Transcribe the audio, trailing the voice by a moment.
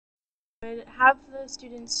would have the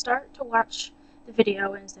students start to watch the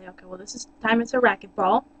video and say, okay, well, this is time it's a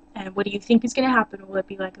racquetball, and what do you think is going to happen? Will it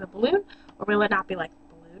be like the balloon, or will it not be like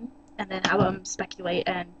the balloon? And then have them speculate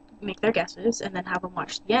and make their guesses, and then have them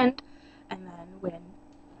watch the end, and then when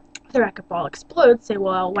the racquetball explodes, say,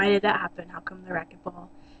 well, why did that happen? How come the racquetball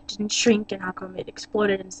didn't shrink, and how come it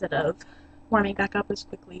exploded instead of warming back up as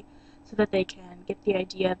quickly, so that they can get the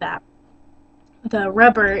idea that the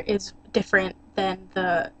rubber is different than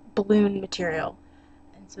the balloon material,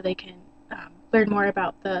 and so they can learn more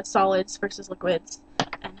about the solids versus liquids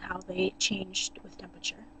and how they changed with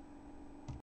temperature.